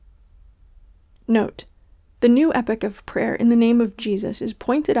Note: the new epoch of prayer in the name of Jesus is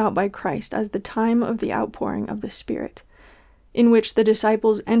pointed out by Christ as the time of the outpouring of the Spirit, in which the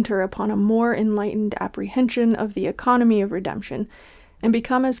disciples enter upon a more enlightened apprehension of the economy of redemption, and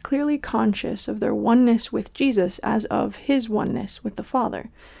become as clearly conscious of their oneness with Jesus as of his oneness with the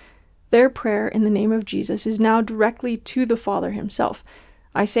Father. Their prayer in the name of Jesus is now directly to the Father himself.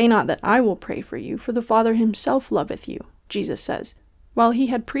 "I say not that I will pray for you, for the Father himself loveth you," Jesus says. While he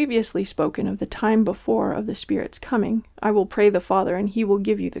had previously spoken of the time before of the Spirit's coming, "I will pray the Father, and he will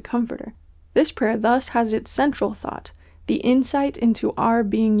give you the Comforter." This prayer thus has its central thought, the insight into our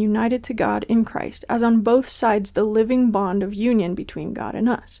being united to God in Christ, as on both sides the living bond of union between God and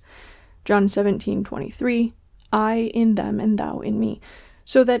us. John 17:23, "I in them and thou in me,"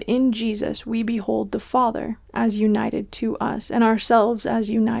 so that in Jesus we behold the Father as united to us, and ourselves as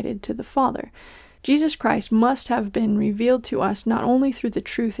united to the Father. Jesus Christ must have been revealed to us not only through the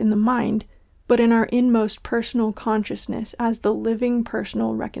truth in the mind, but in our inmost personal consciousness as the living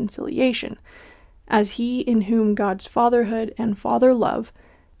personal reconciliation, as he in whom God's fatherhood and father love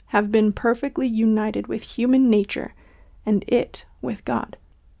have been perfectly united with human nature, and it with God.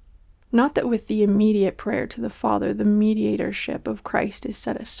 Not that with the immediate prayer to the Father the mediatorship of Christ is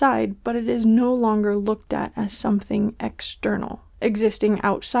set aside, but it is no longer looked at as something external, existing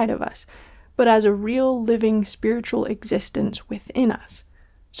outside of us, but as a real living spiritual existence within us,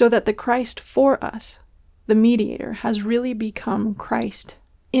 so that the Christ for us, the mediator, has really become Christ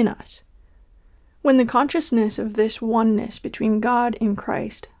in us. When the consciousness of this oneness between God in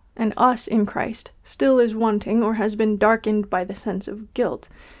Christ and us in Christ still is wanting or has been darkened by the sense of guilt,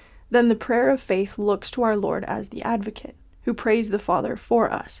 then the prayer of faith looks to our Lord as the advocate, who prays the Father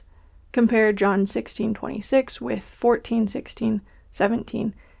for us. Compare John 16:26 with 14:16,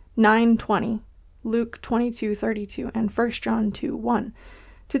 17, 9:20, Luke 22:32, and 1 John 2:1.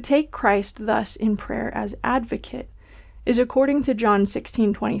 To take Christ thus in prayer as advocate is, according to John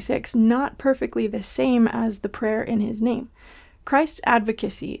 16:26, not perfectly the same as the prayer in his name. Christ's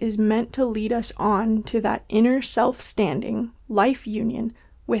advocacy is meant to lead us on to that inner self-standing life union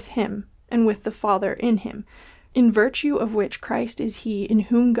with him and with the Father in him, in virtue of which Christ is he in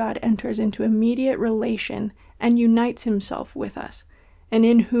whom God enters into immediate relation and unites himself with us, and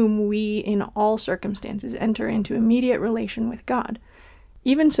in whom we in all circumstances enter into immediate relation with God.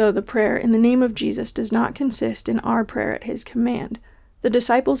 Even so, the prayer in the name of Jesus does not consist in our prayer at his command. The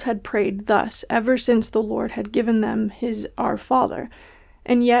disciples had prayed thus ever since the Lord had given them his Our Father,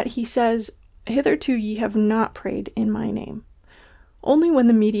 and yet he says, "Hitherto ye have not prayed in my name." Only when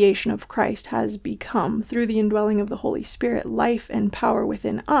the mediation of Christ has become, through the indwelling of the Holy Spirit, life and power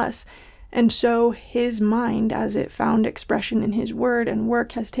within us, and so his mind, as it found expression in his word and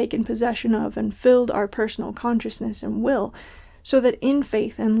work, has taken possession of and filled our personal consciousness and will, so that in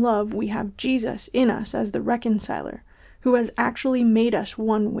faith and love we have Jesus in us as the reconciler, who has actually made us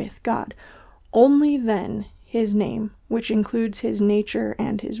one with God. Only then his name, which includes his nature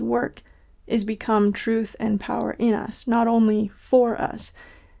and his work, is become truth and power in us, not only for us,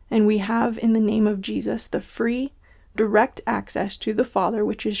 and we have in the name of Jesus the free, direct access to the Father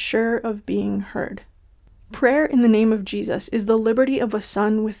which is sure of being heard. Prayer in the name of Jesus is the liberty of a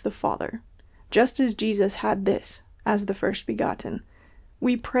son with the Father, just as Jesus had this as the first begotten.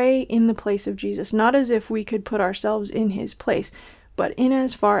 We pray in the place of Jesus, not as if we could put ourselves in his place, but in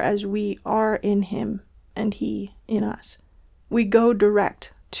as far as we are in him and he in us. We go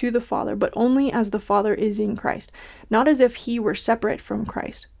direct to the Father, but only as the Father is in Christ, not as if he were separate from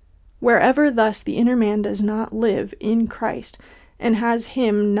Christ. Wherever thus the inner man does not live in Christ, and has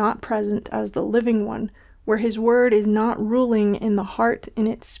him not present as the living one, where his word is not ruling in the heart in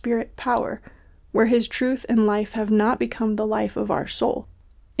its spirit power, where his truth and life have not become the life of our soul,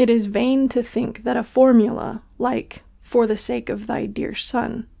 it is vain to think that a formula like, "For the sake of thy dear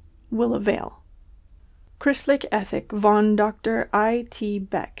Son," will avail. Christliche Ethik von Dr. I. T.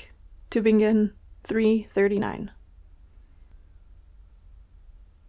 Beck, Tübingen, 339.